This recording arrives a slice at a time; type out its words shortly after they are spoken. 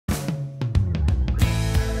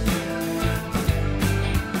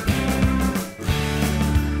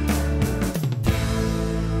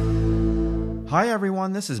Hi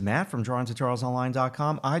everyone, this is Matt from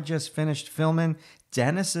drawingtutorialsonline.com. I just finished filming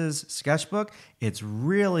Dennis's sketchbook. It's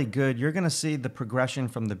really good. You're going to see the progression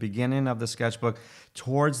from the beginning of the sketchbook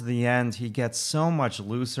towards the end. He gets so much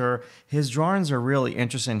looser. His drawings are really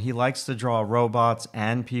interesting. He likes to draw robots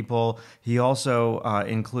and people. He also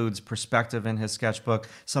includes perspective in his sketchbook,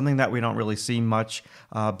 something that we don't really see much.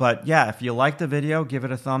 But yeah, if you like the video, give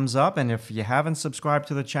it a thumbs up. And if you haven't subscribed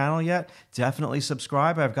to the channel yet, definitely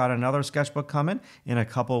subscribe. I've got another sketchbook coming in a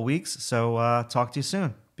couple of weeks. So talk to you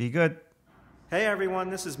soon. Be good. Hey everyone,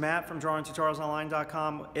 this is Matt from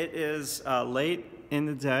drawingtutorialsonline.com. It is late in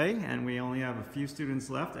the day and we only have a few students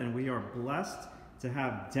left, and we are blessed to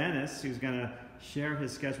have Dennis, who's going to share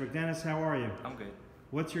his sketchbook. Dennis, how are you? I'm good.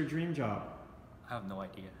 What's your dream job? I have no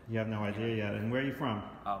idea. You have no idea yet. And where are you from?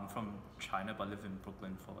 I'm from China, but I live in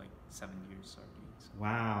Brooklyn for like 7 years already. So.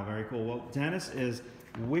 Wow, very cool. Well, Dennis is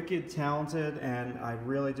wicked talented and I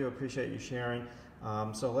really do appreciate you sharing.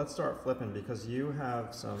 So let's start flipping, because you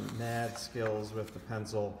have some mad skills with the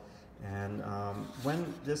pencil. And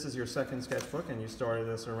when this is your second sketchbook and you started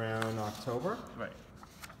this around October? Right.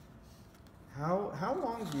 How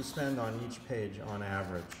long do you spend on each page on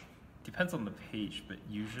average? Depends on the page, but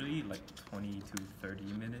usually like 20 to 30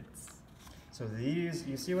 minutes. So these,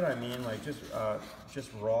 you see what I mean? Like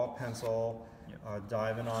just raw pencil, yep.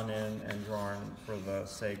 Diving on in and drawing for the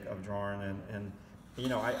sake of drawing. And you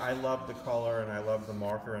know, I love the color and I love the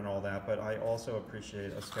marker and all that, but I also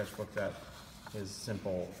appreciate a sketchbook that is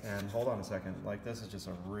simple. And hold on a second, like this is just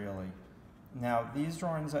a really... Now, these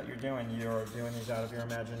drawings that you're doing these out of your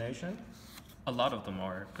imagination? A lot of them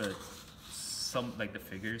are, but some, like the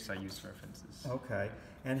figures, I use references. Okay.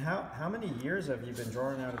 And how many years have you been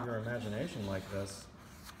drawing out of your imagination like this?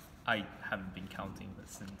 I haven't been counting, but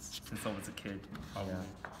since I was a kid, probably.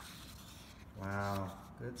 Yeah. Wow.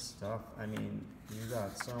 Good stuff. I mean, you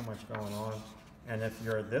got so much going on. And if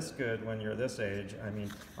you're this good when you're this age, I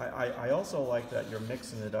mean, I also like that you're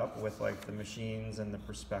mixing it up with like the machines and the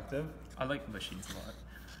perspective. I like machines a lot.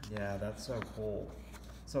 Yeah, that's so cool.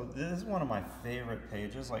 So this is one of my favorite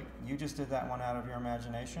pages. Like, you just did that one out of your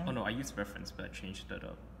imagination? Oh no, I used reference, but I changed it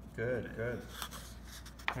up. Good, good.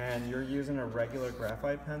 And you're using a regular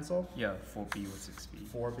graphite pencil? Yeah, 4B or 6B.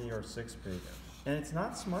 4B or 6B. Yeah. And it's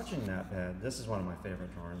not smudging that bad. This is one of my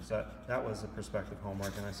favorite drawings. That was a perspective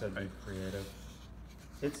homework, and I said be creative.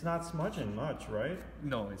 It's not smudging much, right?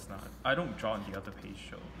 No, it's not. I don't draw on the other page,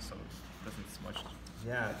 so it doesn't smudge.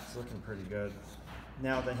 Yeah, it's looking pretty good.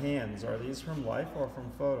 Now the hands, are these from life or from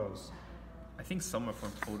photos? I think some are from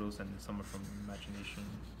photos and some are from imagination.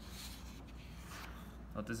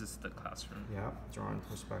 Oh, this is the classroom. Yeah, drawing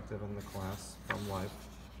perspective in the class from life.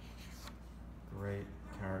 Great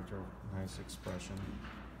character, nice expression.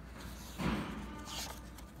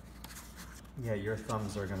 Yeah, your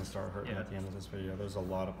thumbs are going to start hurting at the end of this video. There's a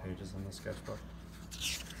lot of pages in the sketchbook.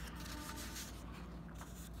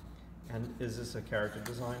 And is this a character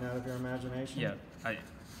design out of your imagination? Yeah,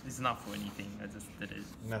 it's not for anything. I just did it.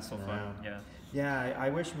 Messing around. Yeah. Yeah, I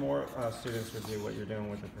wish more students would do what you're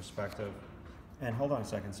doing with the perspective. And hold on a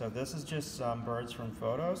second. So this is just some birds from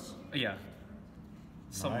photos? Yeah.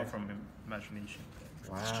 Some nice. are from imagination.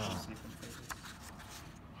 Wow.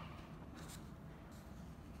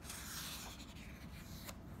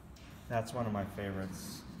 That's one of my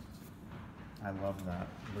favorites. I love that.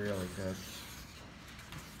 Really good.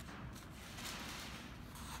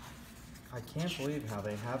 I can't believe how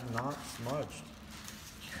they have not smudged.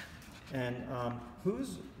 And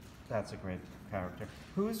that's a great character.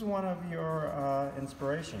 Who's one of your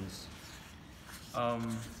inspirations? I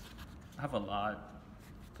have a lot,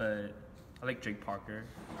 but I like Jake Parker,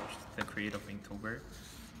 the creator of Inktober.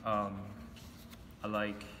 I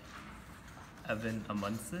like Evan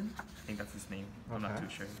Amundsen, I think that's his name. Okay. I'm not too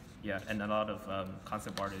sure. Yeah, and a lot of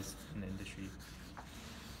concept artists in the industry.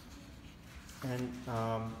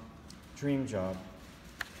 And dream job.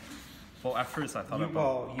 Well, at first I thought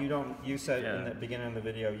about... Well, you said in the beginning of the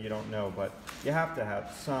video you don't know, but you have to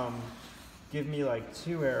have some. Give me like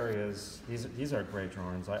 2 areas. These are great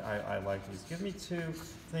drawings. I like these. Give me 2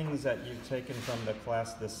 things that you've taken from the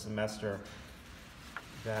class this semester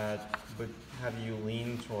that would have you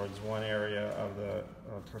lean towards one area of the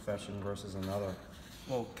profession versus another.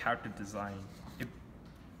 Well, character design.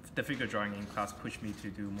 The figure drawing in class pushed me to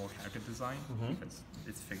do more character design because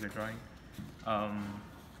it's figure drawing.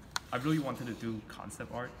 I really wanted to do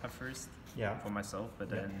concept art at first for myself, but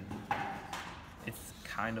then it's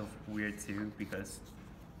kind of weird too because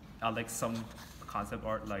I like some concept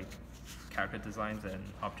art like character designs and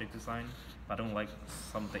object design, but I don't like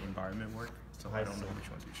some of the environment work, so I don't know which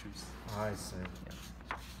one to choose. I see.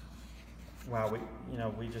 Yeah. Wow,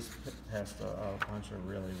 we just passed a bunch of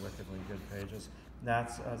really wickedly good pages.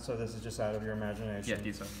 That's so. This is just out of your imagination. Yeah,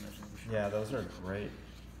 these are imagination. Yeah, those are great.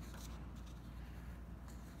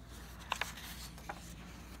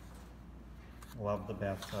 Love the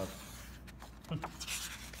bathtub.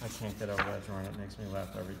 I can't get over that drawing. It makes me laugh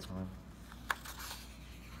every time.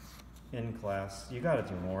 In class, you got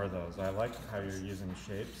to do more of those. I like how you're using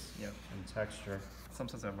shapes Yep. and texture.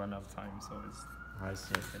 Sometimes I run out of time, so it's I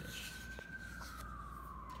see. finished.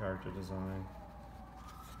 Character design.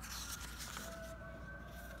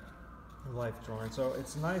 Life drawing. So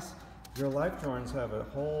it's nice. Your life drawings have a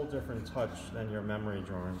whole different touch than your memory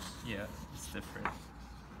drawings. Yeah, it's different.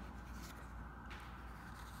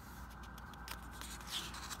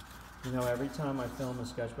 You know, every time I film a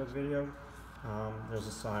sketchbook video, there's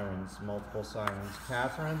a sirens, multiple sirens.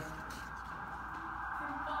 Catherine?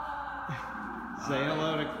 Say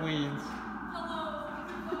hello to Queens. Hello.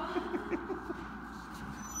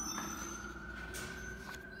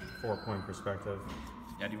 4-point perspective.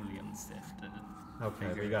 Yeah, I didn't really understand the Okay,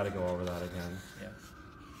 figure. we got to go over that again. Yeah.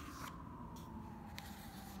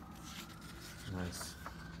 Nice.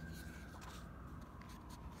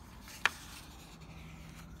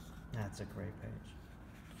 That's a great page.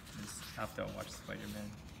 Just after I watched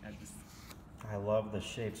Spider-Man, I just I love the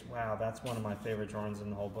shapes. Wow, that's one of my favorite drawings in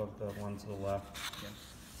the whole book, the one to the left. yeah.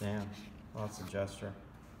 Damn, lots of gesture.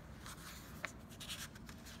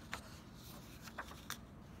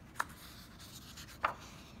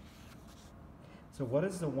 So what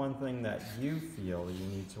is the one thing that you feel you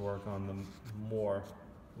need to work on more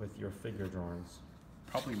with your figure drawings?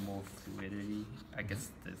 Probably more fluidity. I get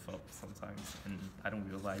stiff up sometimes, and I don't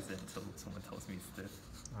realize it until someone tells me it's stiff.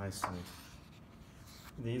 I see.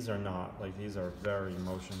 These are not, like these are very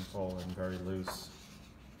motionful and very loose.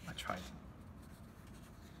 I tried.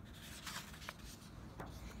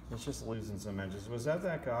 It's just losing some edges. Was that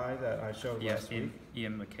guy that I showed Yeah, last week?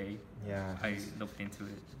 Ian McKay. Yeah, I looked into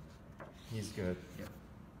it. he's good. Yeah.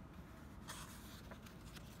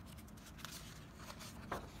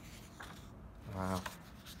 Wow,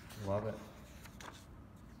 love it.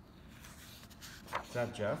 Is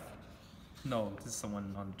that Jeff? No, this is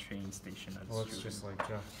someone on the train station. I Looks drew just him. like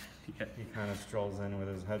Jeff. Yeah. He kind of strolls in with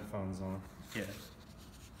his headphones on. Yeah.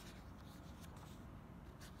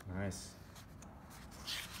 Nice.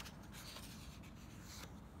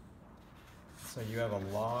 So you have a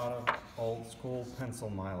lot of old school pencil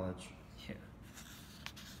mileage. Yeah.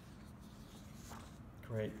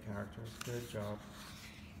 Great characters. Good job.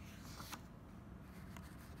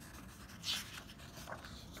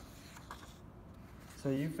 So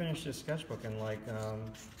you finished your sketchbook in like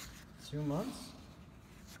 2 months?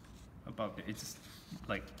 About it. It's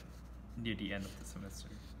like near the end of the semester.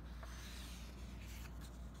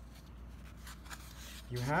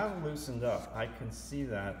 You have loosened up. I can see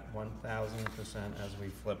that 1000% as we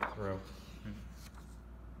flip through. Mm.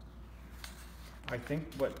 I think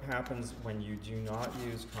what happens when you do not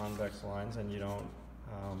use convex lines and you don't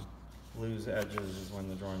lose edges is when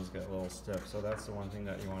the drawings get a little stiff. So that's the one thing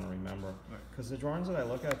that you want to remember. Right. Because the drawings that I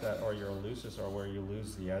look at that are your loosest are where you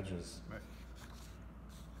lose the edges. Right.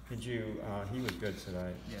 Did you, he was good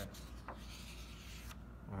today. Yeah.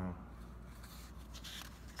 Wow.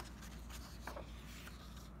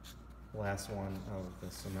 Last one of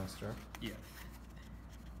the semester. Yeah.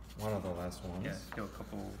 One of the last ones. Yeah. Still a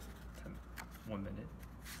couple, 1 minute.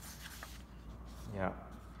 Yeah.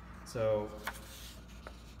 So,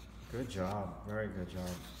 good job. Very good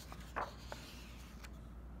job.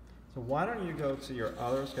 So why don't you go to your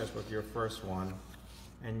other sketchbook, your first one,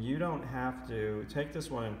 and you don't have to take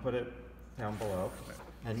this one and put it down below, Okay.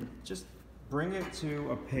 and just bring it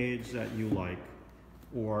to a page that you like,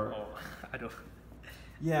 or Oh, I don't.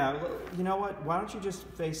 yeah, you know what? Why don't you just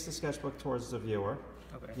face the sketchbook towards the viewer?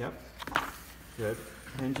 Okay. Yep. Good.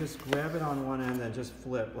 And just grab it on one end and just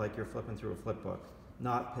flip like you're flipping through a flip book,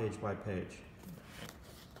 not page by page.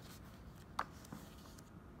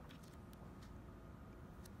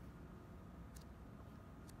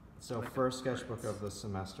 So Like first sketchbook of the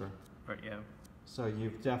semester. Right. Yeah. So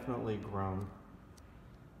you've definitely grown,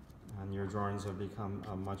 and your drawings have become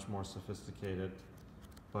much more sophisticated,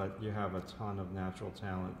 but you have a ton of natural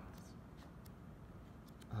talent.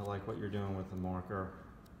 I like what you're doing with the marker.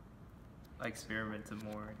 I experimented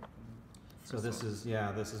more. So this is,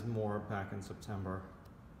 yeah, this is more back in September.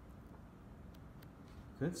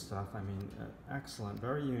 Good stuff. I mean, excellent.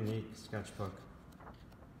 Very unique sketchbook.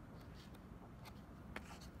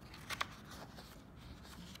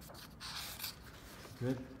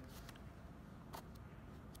 Good.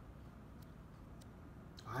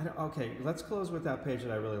 Okay, let's close with that page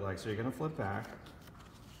that I really like. So you're going to flip back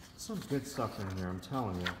Some good stuff in here, I'm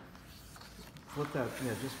telling you. Flip that,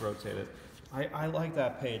 yeah, just rotate it. I like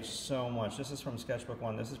that page so much. This is from Sketchbook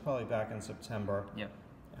 1. This is probably back in September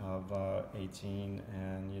of 18,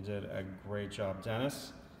 and you did a great job.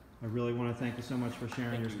 Dennis, I really want to thank you so much for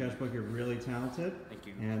sharing your sketchbook. You're really talented. Thank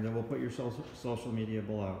you. And we'll put your social media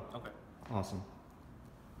below. Okay. Awesome.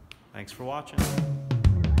 Thanks for watching.